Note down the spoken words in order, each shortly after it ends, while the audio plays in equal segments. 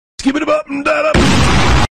Skip it up and that up.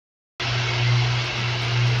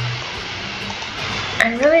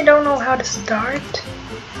 I really don't know how to start.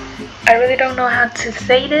 I really don't know how to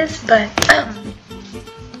say this, but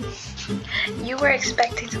you were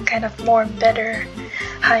expecting some kind of more better,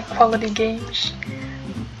 high quality games.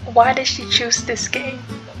 Why did she choose this game?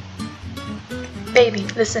 Baby,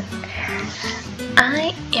 listen.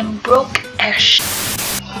 I am broke as sh**.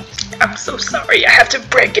 I'm so sorry, I have to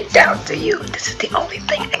break it down to you. This is the only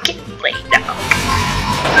thing I can lay down.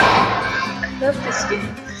 I love this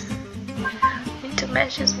game. Into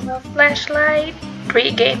matches with a flashlight.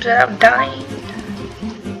 3 games without dying.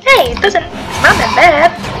 Hey, it's not that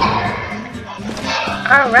bad.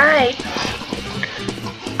 Alright.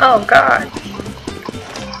 Oh god.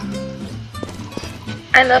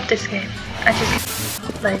 I love this game. I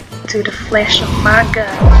just like to the flesh of my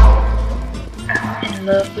god. I'm in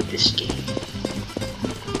love with this game.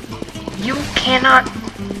 You can't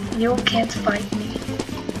fight me.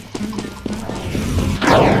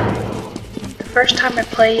 The first time I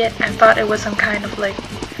played it, I thought it was some kind of like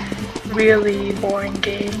really boring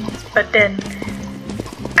game, but then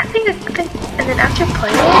and then after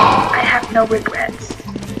playing it, I have no regrets.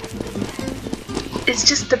 It's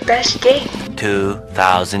just the best game.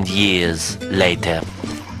 2,000 years later.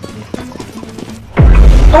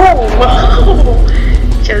 Oh, whoa!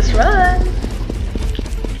 Just run!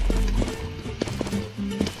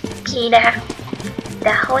 Peter,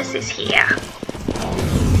 the horse is here.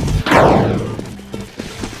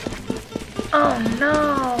 Oh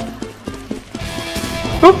no!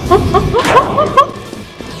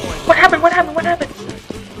 What happened? What happened? What happened?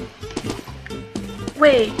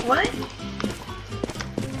 Wait, what?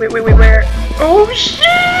 Wait, where? Oh shit!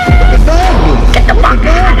 Get the fuck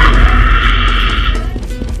out!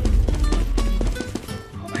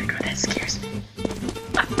 Oh my god, that scares me.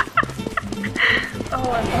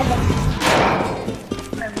 Oh, I'm almost...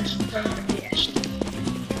 I was really pissed.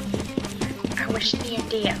 I was near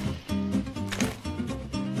there.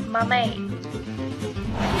 My mate.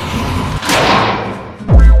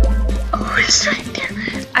 Oh, it's right there.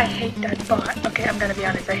 I hate that bot. Okay, I'm gonna be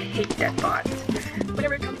honest, I hate that bot.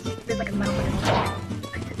 Whenever it comes, there's like a mouth in it.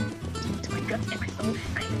 To my guts and my soul.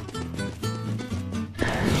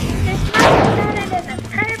 There's nothing better than a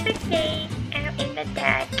perfect day out in the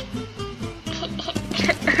dark.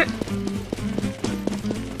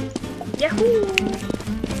 Yahoo!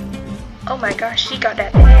 Oh my gosh, she got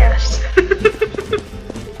that ass.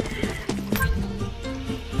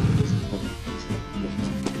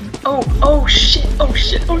 Oh shit, oh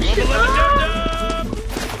shit, oh shit. Ah!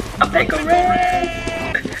 A pickle red.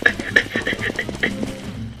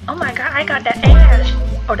 Oh my god, I got that ass.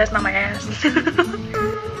 Oh, that's not my ass.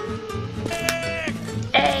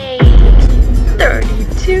 Hey,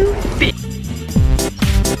 32 bits.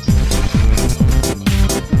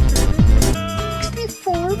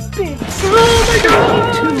 64 bits. Oh my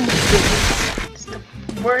god. 2 bits. It's the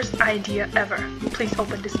worst idea ever. Please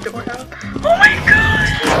open this door up. Oh my god.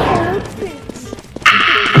 4 bits.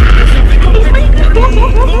 Oh my god.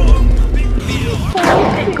 4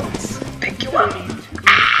 pickles. Pick you up.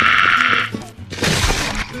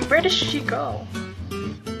 Where does she go?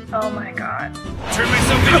 Oh my god.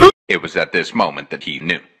 It was at this moment that he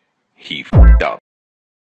knew. He f***ed up.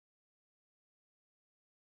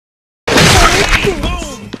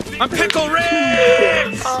 I'm pickle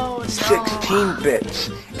red! Oh no. 16 bits.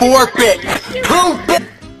 4 bits. 2 bits.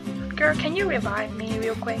 Girl, can you revive me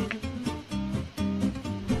real quick?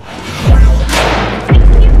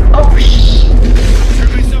 Oh shh.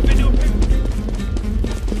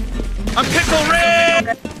 I'm pickle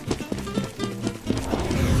red!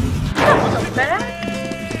 Welcome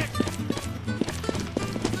back.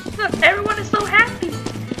 Look, everyone is so happy.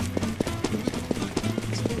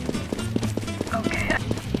 Okay.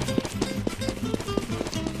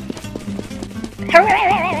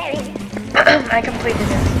 I completed it.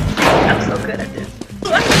 I'm so good at this.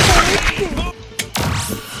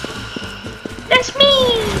 That's me!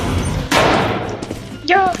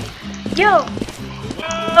 Yo! Yo!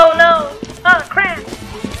 Oh no! Oh crap!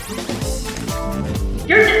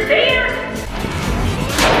 You're just there?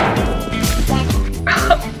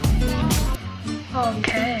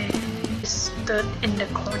 Okay. Stood in the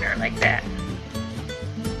corner like that.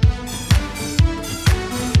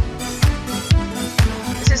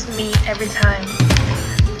 This is me every time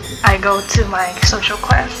I go to my social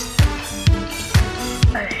class.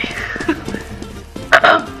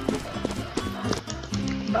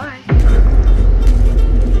 Bye.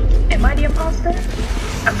 Am I the imposter?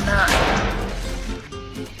 I'm not.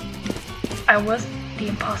 I was the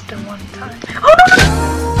imposter one time. Oh no!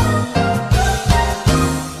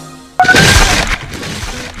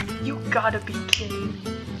 gotta be kidding me.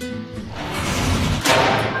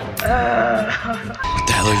 What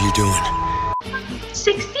the hell are you doing?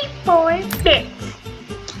 64 bits.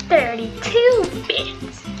 32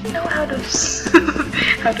 bits. Know how does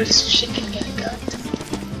how does chicken get cut?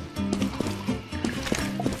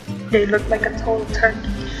 They look like a total turkey,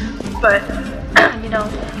 but you know.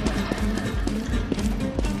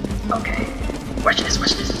 Okay, watch this,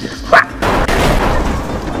 watch this. Whap!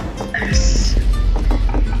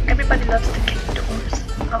 Everybody loves to kick doors.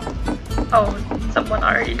 Oh, someone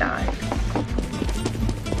already died.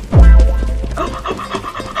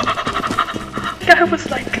 I was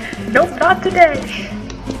like, nope, not today.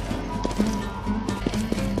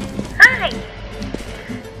 Hi.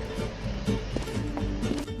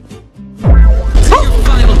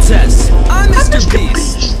 Final test. I'm Mr.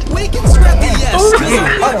 Beast. We can scrap the yes, cause you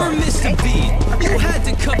never missed a beat. You had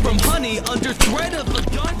to come from honey under threat of a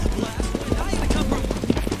gun blast. Now you come from...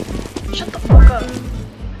 Shut the fuck up.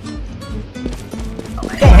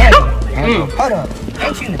 Hold up.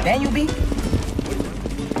 Ain't you Nathaniel B?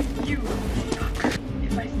 You.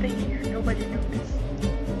 If I stay here, nobody notices.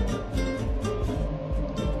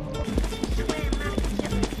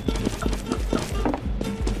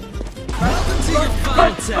 Welcome to your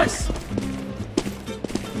final test.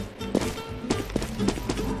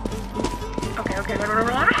 Okay.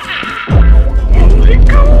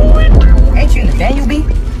 Ain't you Nathaniel B?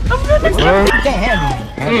 I'm gonna You can't handle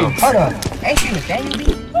me. Hold up. Ain't you Nathaniel B?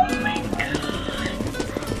 Oh my god.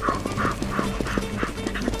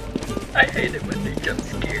 I hate it when they jump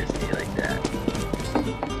scares me like that.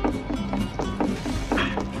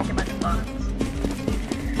 Get my spots.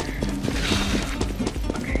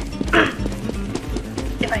 Okay.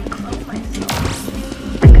 If I clone myself,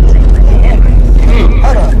 I can save myself.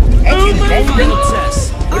 Hold up. Ain't you Nathaniel B? Final test.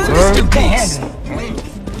 I'm Mr. You can't Beast. handle me.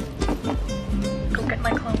 Go get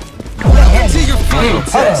my clone. Welcome to your final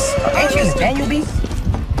Hold test. up. Ain't you Nathaniel B?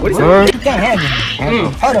 What is You can't handle me.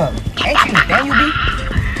 Hold up. Ain't you Nathaniel B?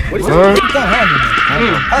 What is You can't handle me.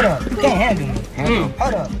 Hold up. You can't handle me.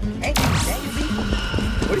 Hold up. Ain't you Nathaniel B?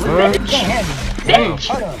 You can't handle me. Bitch!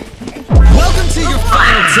 Hold up. Welcome to your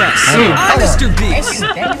final test. I'm Mr. Ain't Beast. you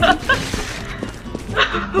Nathaniel B?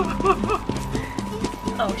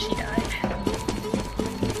 Oh, she died.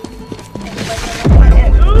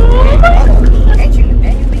 Ain't you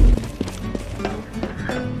Nathaniel B?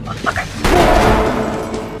 Okay.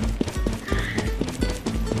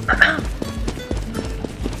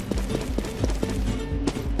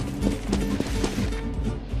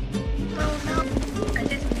 Oh no, I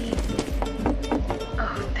just need...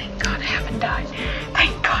 Oh, thank God I haven't died.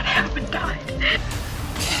 Thank God I haven't died.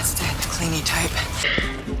 Can't stand the cleany type.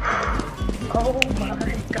 Oh my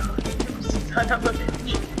God, you son of a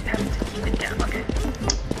bitch. I have to keep it down, okay.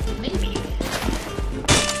 Maybe.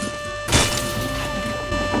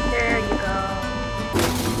 There you go.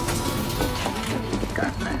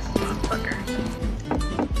 God bless, motherfucker.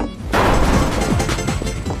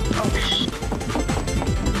 Oh shit.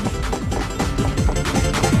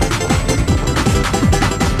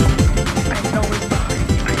 I know it's behind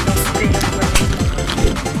me. I know damn well it's behind me.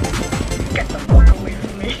 Get the fuck away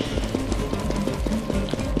from me.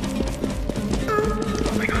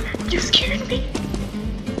 Oh my God, you scared me.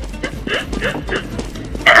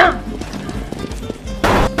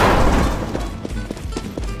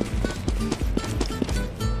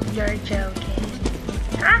 You're joking.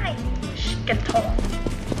 Hi! Get tall.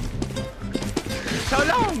 So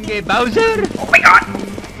long, Bowser. Oh my God!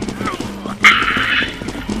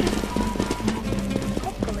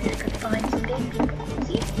 Hopefully I could find some dead people.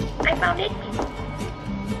 See? I found dead people.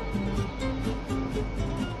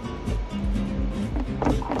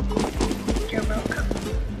 You're welcome.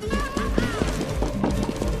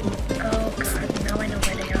 Oh God, now I know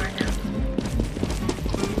where they are now.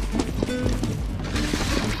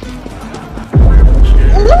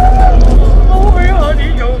 Oh,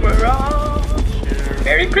 honey, over all.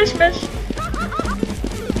 Merry Christmas.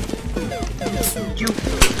 You.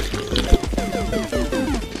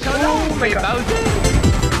 Oh my God.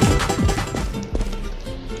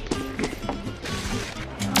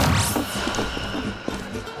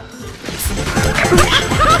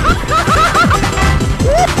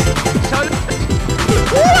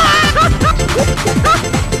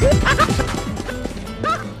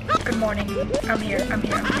 Good morning. I'm here. Oh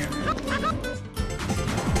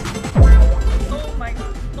my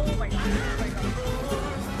God. Oh my God.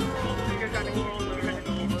 You're gonna get it.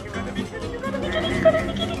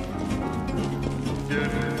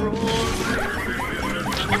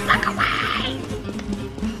 Get the fuck away!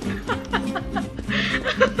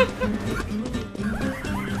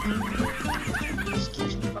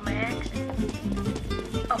 Excuse me for my accent.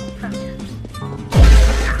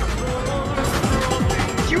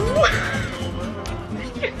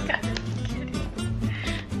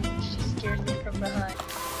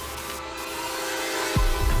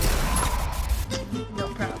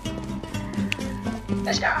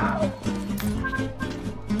 Let's go!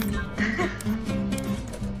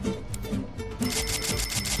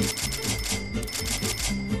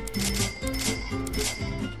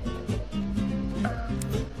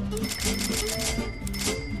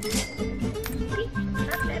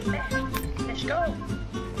 Not that bad. Let's go!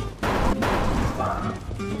 Wow.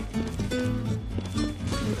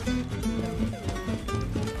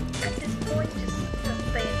 At this point, just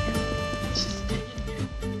stay in here. Just stay in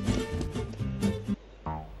here.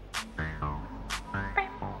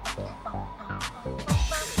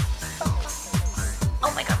 Oh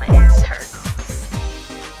my god, my ass hurts.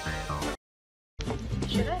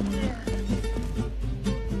 Should I?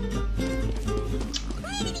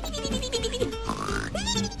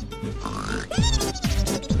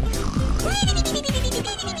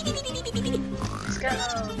 Let's go.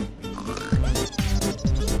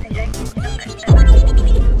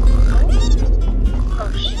 Oh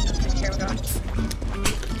shit, okay, here we go.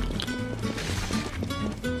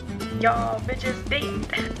 Y'all bitches dead.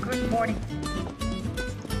 Good morning.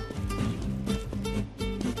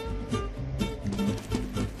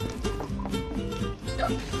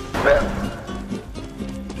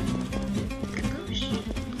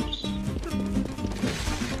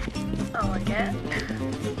 Oh, again?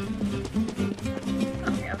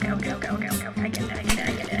 Okay.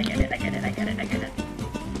 I get it.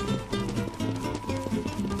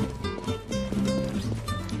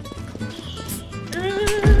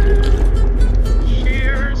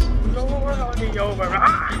 Cheers, Lord on the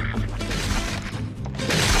override.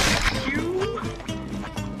 You.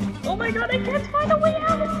 Oh my god, I can't find a way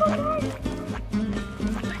out. It's so hard.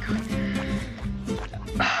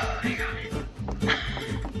 Oh my god.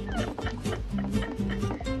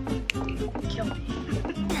 Kill me.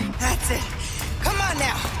 That's it. Come on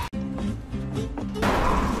now.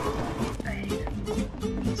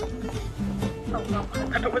 Oh no, I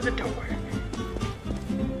thought it was a door.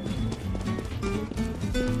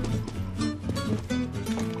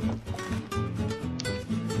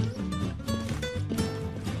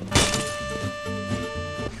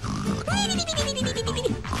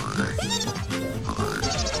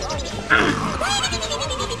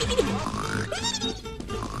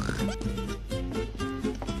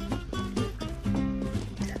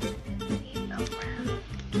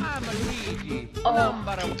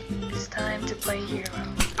 Oh, it's time to play hero.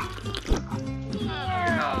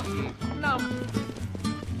 Yeah.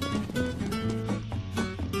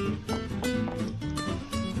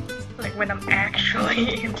 Like when I'm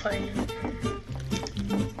actually playing.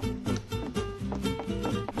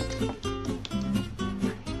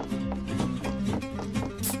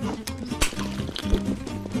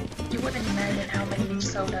 You wouldn't imagine how many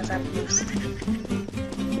sodas I've used.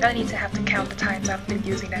 I need to have to count the times I've been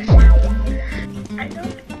using that shit. I know,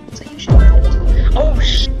 so you should. Oh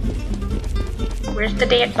sh! Where's the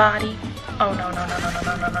dead body? Oh no.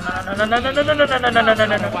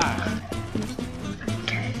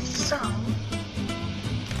 Okay, so.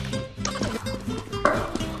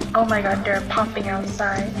 Oh my god, they're popping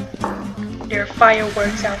outside. There are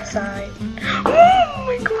fireworks outside. Oh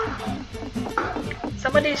my god!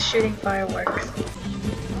 Somebody's shooting fireworks.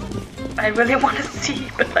 I really want to see,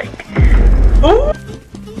 but like, oh!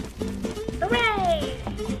 Hooray!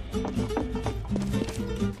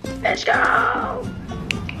 Let's go!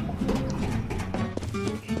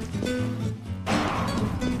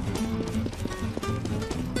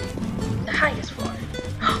 The highest floor.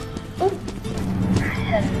 Oh!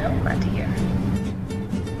 Hello, my dear.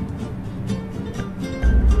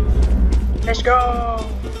 Let's go!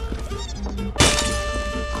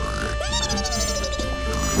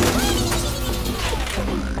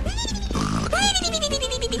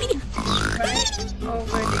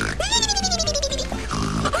 Over there.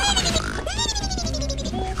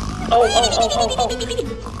 Oh.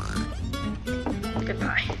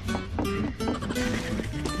 Goodbye.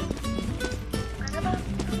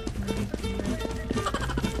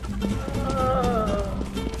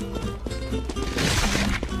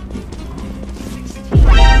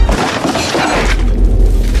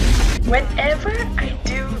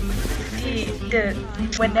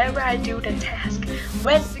 Whenever I do the task,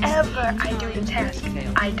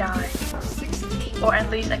 I die. Or at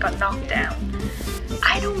least I got knocked down.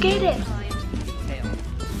 I don't get it.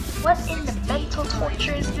 What in the mental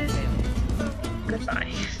torture is this?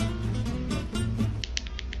 Goodbye.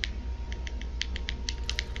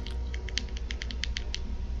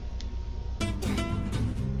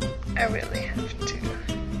 I really have to.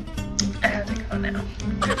 I have to go now.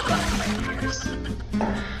 Goodbye, my dears.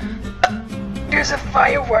 There's a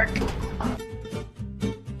firework.